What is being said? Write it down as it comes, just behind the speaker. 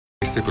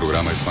Este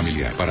programa es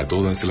familiar para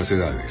todas las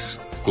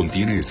edades.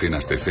 Contiene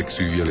escenas de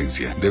sexo y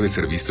violencia. Debe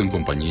ser visto en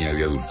compañía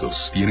de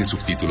adultos. Tiene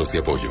subtítulos de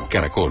apoyo.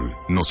 Caracol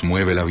nos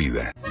mueve la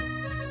vida.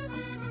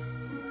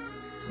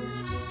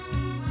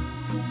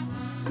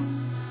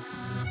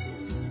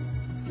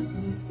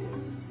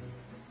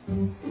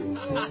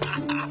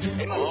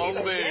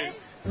 ¡Hombre!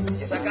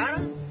 ¿Y esa cara?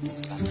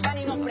 Ya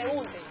ni nos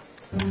pregunten.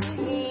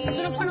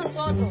 Esto no es para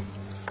nosotros.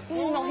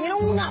 Nos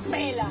dieron una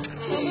pela.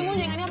 No pudimos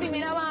llegar ni a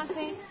primera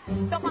base.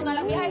 O sea, cuando a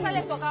las viejas esas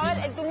les tocaba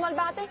el turno al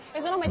bate,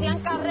 eso nos metían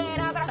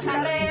carrera tras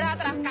carrera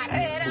tras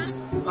carrera.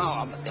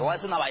 No, te voy a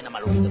decir una vaina,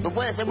 Maluquito. Tú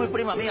puedes ser muy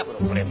prima mía, pero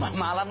tú eres más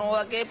mala no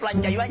da que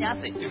planchar y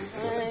bañarse.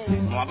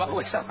 No vas a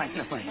jugar esa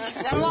vaina, man.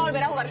 Ya no voy a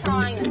volver a jugar esa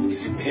vaina.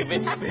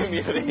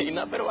 Mi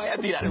reina, pero vaya a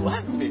tirar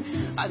guante.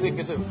 Así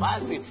que eso es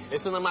fácil.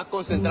 Eso nada más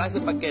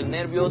concentrarse para que el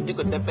nervio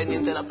óptico esté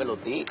pendiente de la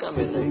pelotica,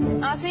 mi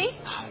reina. ¿Ah, sí?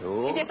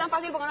 Claro. ¿Y si es tan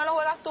fácil, por qué no lo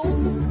juegas tú?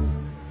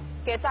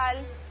 ¿Qué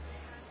tal?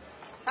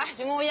 Ay,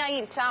 yo me voy a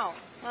ir, chao.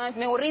 Ay,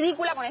 me voy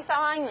ridícula con esta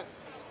vaina.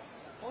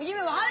 Oye,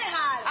 ¿me vas a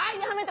dejar? Ay,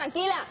 déjame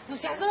tranquila. No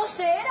seas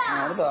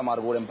grosera. No te da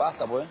amargura en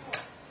pasta, pues.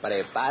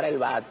 Prepara el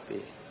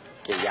bate,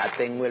 que ya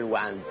tengo el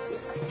guante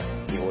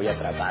y voy a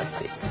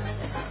tratarte.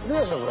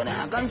 Eso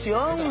suena a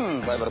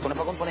canción. Vale, pero tú no es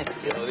para componer.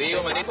 Te lo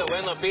digo, manito,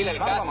 bueno, pila, el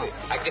Vamos,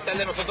 case. Aquí está el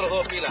de nosotros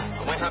dos, pila.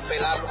 Vamos a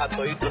pelarlos a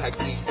toditos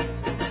aquí.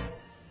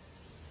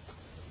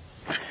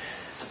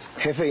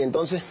 Jefe, ¿y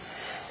entonces?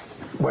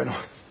 Bueno,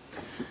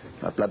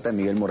 la plata de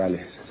Miguel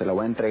Morales se la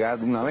voy a entregar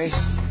de una vez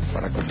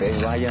para que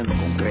ustedes vayan,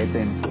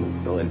 concreten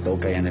todo el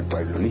toque allá en el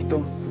pueblo.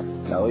 ¿Listo?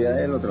 La doy a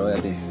él o te la doy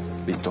a ti.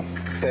 Listo.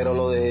 Pero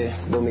lo de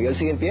don Miguel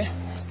sigue en pie.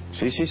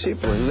 Sí,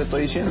 por eso le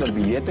estoy diciendo, el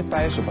billete es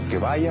para eso, para que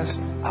vayas,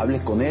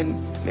 hables con él,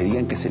 le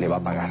digan que se le va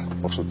a pagar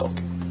por su toque.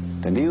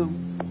 ¿Entendido?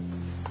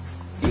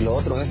 ¿Y lo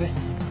otro, jefe?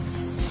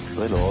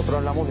 De lo otro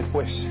hablamos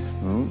después.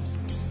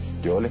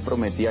 Yo les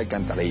prometí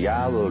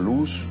alcantarillado,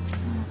 luz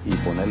y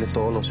ponerles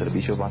todos los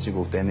servicios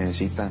básicos que ustedes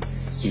necesitan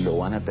y lo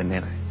van a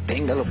tener.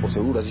 Ténganlo por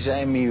seguro, así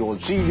sea en mi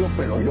bolsillo,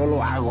 pero yo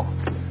lo hago.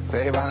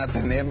 Ustedes van a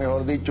tener,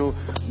 mejor dicho,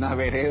 una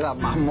vereda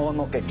más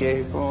mono que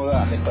qué.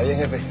 Joda. Está bien,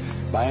 jefe.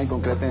 Vayan,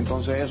 concreten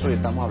entonces eso y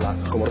estamos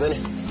hablando. Como ordene.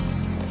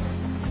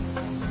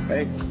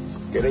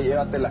 ¿Quieres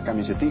llevarte las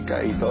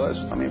camiseticas y todo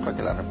eso también para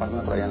que las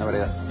repartan por allá en la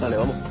vereda? Dale,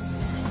 vamos.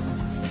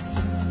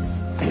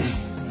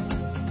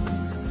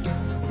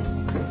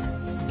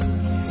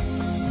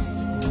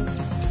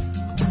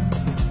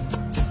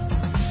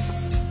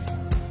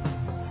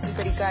 El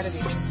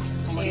pericardio.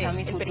 Como está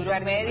mi el futuro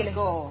pericardio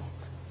médico.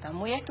 Está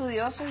muy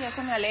estudioso y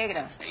eso me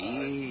alegra.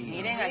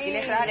 Miren, aquí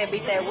les traje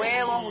pita de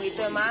huevo,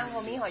 juguito de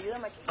mango, mijo,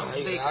 ayúdame aquí.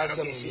 Ay,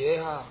 gracias, mi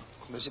vieja.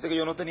 Deciste que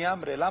yo no tenía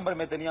hambre, el hambre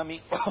me tenía a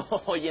mí.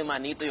 Oye,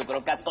 manito, yo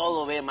creo que a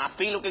todo ve. Más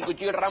filo que el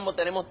cuchillo y el ramo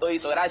tenemos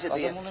todito. Gracias,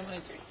 tía.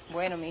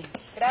 Bueno, mijo.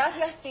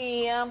 Gracias,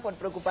 tía, por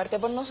preocuparte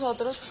por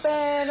nosotros,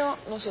 pero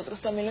nosotros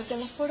también lo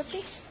hacemos por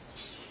ti.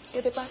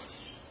 ¿Qué te pasa?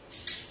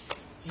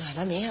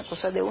 Nada, mija,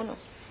 cosas de uno.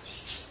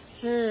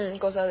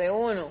 Cosas de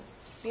uno.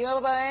 Dime,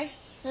 papá,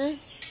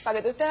 para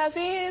que tú estés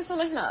así, eso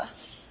no es nada.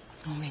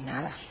 No, me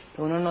nada.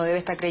 Que uno no debe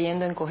estar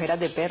creyendo en cojeras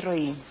de perro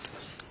y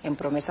en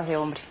promesas de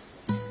hombre.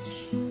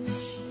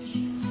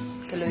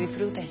 Que lo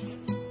disfruten.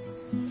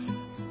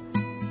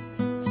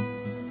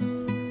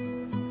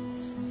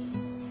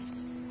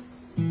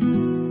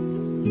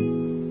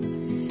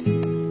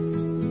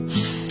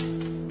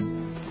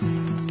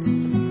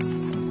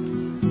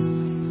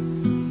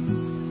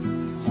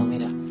 No,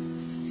 mira,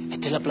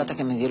 esta es la plata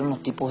que me dieron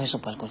los tipos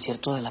esos para el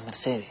concierto de la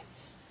Mercedes.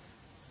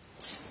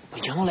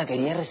 Pues yo no la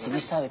quería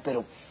recibir, ¿sabes?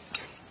 Pero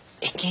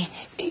es que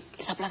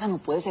esa plata nos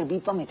puede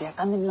servir para meter a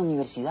Cande en la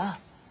universidad,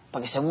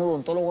 para que sea un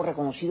odontólogo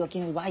reconocido aquí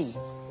en el valle.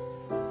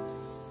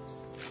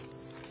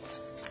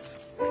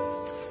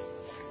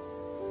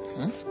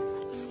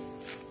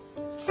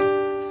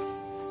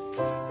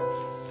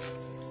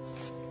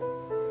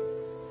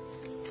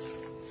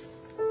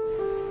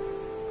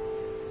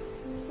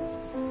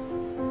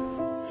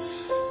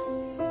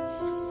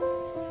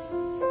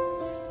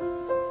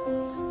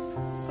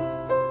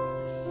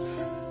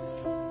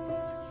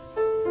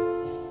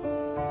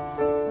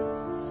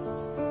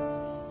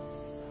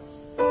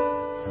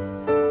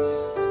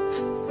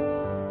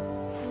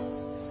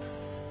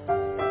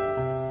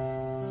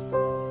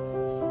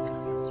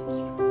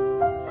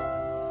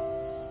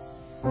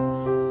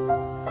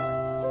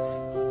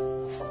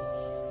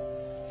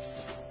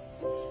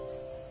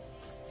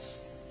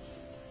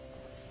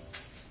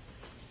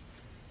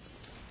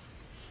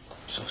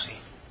 Eso sí,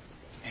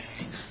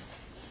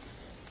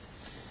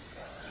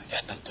 ya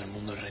está todo el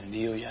mundo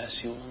rendido, ya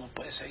así uno no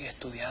puede seguir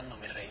estudiando,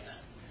 mi reina.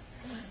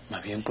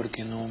 Más bien, ¿por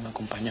qué no me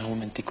acompañas un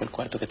momentico al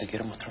cuarto que te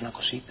quiero mostrar una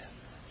cosita?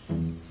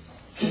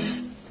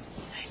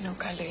 Ay, no,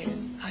 Caleb.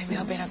 Ay, me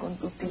da pena con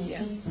tu tía.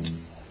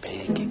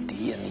 Ve, qué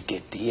tía, ni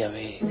qué tía,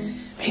 ve.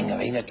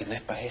 Venga, que no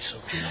es para eso.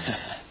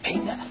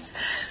 Venga.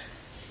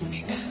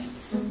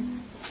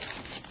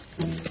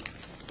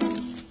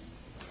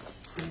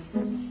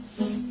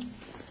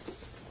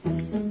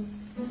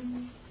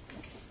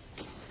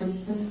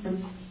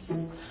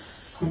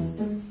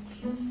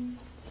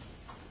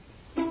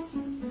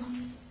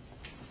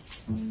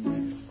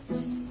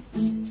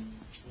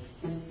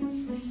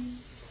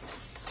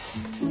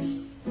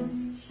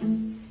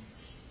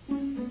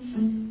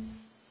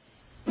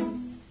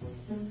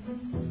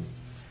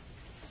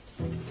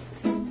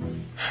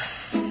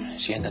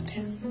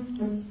 Siéntate.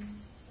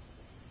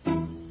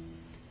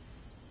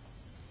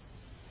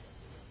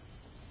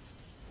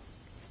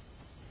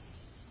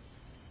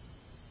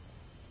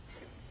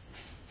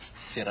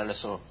 Cierra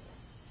los ojos.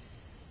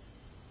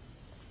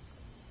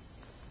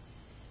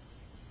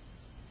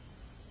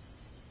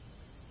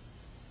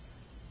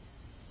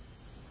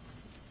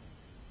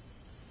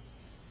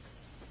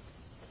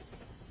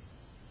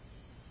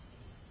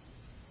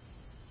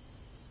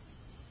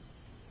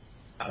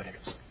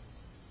 Ábrelos.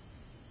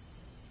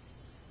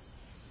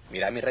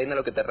 Mira, mi reina,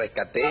 lo que te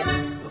rescaté.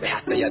 Lo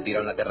dejaste ya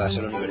tirado en la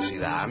terraza de la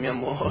universidad, mi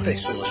amor.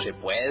 Eso no se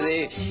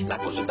puede. La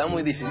cosa está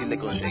muy difícil de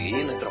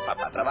conseguir. Nuestros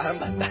papás trabajan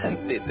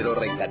bastante. Te lo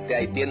rescaté.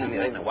 Ahí tienes, mi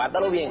reina.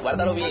 Guárdalo bien,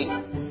 guárdalo bien.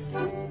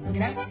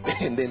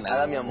 Gracias. De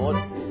nada, mi amor.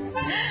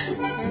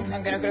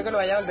 Aunque no creo que lo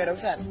vaya a volver a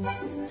usar.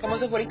 Como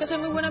socorrista soy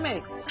muy buena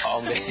médico.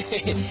 Hombre,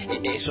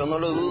 eso no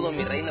lo dudo,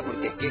 mi reina,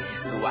 porque es que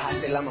tú vas a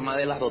ser la mamá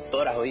de las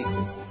doctoras, ¿oíste?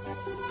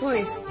 Tú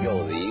dices.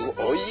 Yo digo,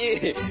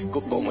 oye,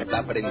 ¿cómo está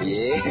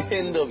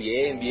aprendiendo?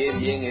 Bien, bien,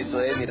 bien,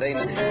 eso es, mi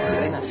reina. Mi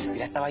reina,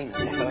 mira esta vaina,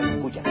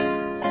 escucha.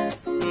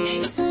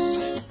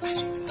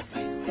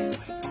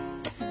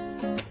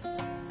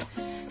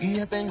 Y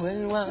ya tengo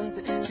el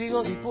guante,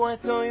 sigo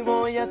dispuesto y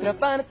voy a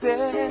atraparte.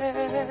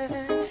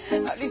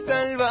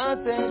 Alista el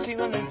bate,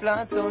 sigo en el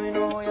plato y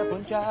no voy a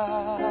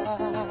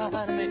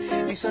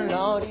poncharme. Piso en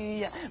la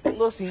orilla,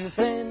 vengo sin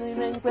freno y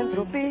me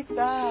encuentro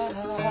pista.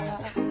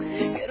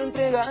 Quiero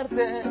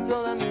entregarte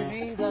toda mi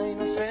vida y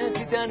no sé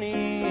si te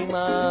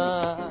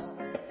anima.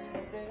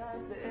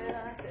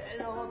 Entregarte,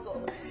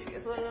 loco, que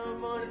solo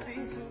por ti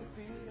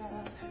suspira.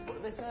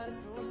 Por besar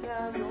tus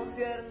labios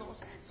tiernos,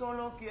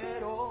 solo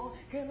quiero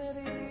que me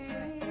digas.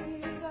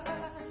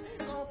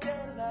 No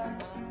pierdas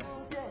más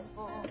tu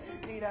tiempo,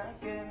 mira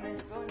que me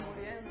estoy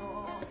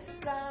muriendo.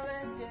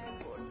 Sabes que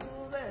por tu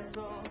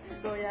beso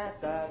estoy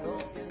atado,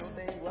 que no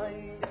tengo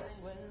ahí, ya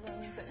tengo el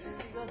guante.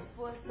 Sigo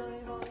dispuesto y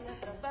voy a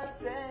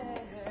atraparte.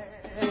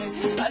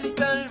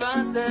 Alista el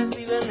bate,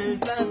 sigo en el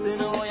bate,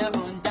 no voy a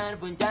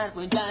poncharme.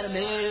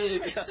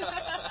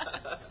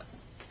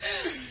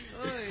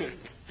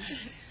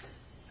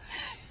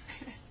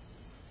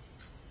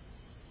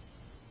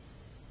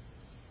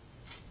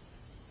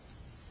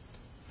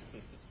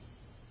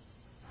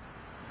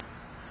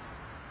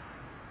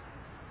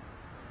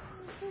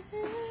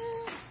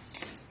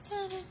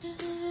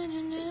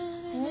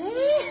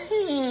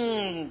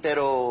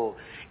 Pero,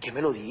 ¿qué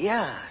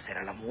melodía?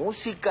 ¿Será la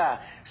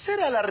música?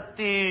 ¿Será el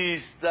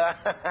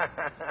artista?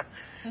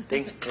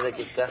 Ten, mira,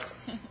 aquí está.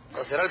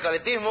 ¿O será el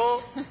clavetismo?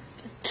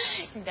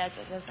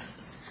 Gracias, César.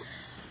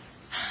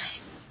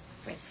 Ay,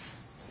 pues,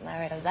 la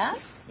verdad,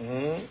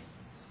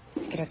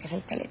 creo que es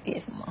el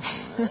caletismo.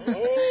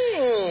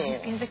 Es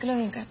que desde que lo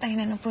vi en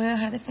Cartagena no puedo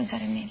dejar de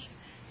pensar en él.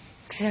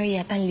 Se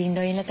veía tan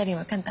lindo ahí en la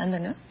tarima cantando,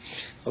 ¿no? No,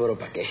 pero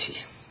 ¿para qué sí?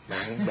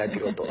 Me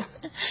tiró todo.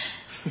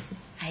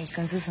 Ahí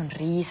con su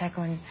sonrisa,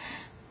 con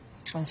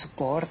su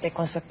porte,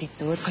 con su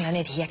actitud, con la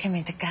energía que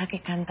mete cada que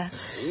canta.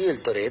 Ay,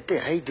 el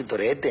torete, ay, tu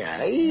torete,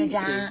 ay. No,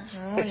 ya, no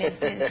me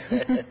molestes.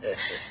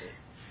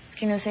 Es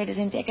que no sé, yo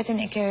sentía que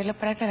tenía que verlo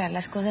para aclarar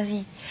las cosas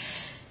y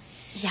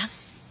ya.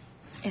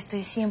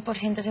 Estoy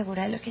 100%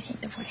 segura de lo que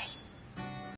siento por él.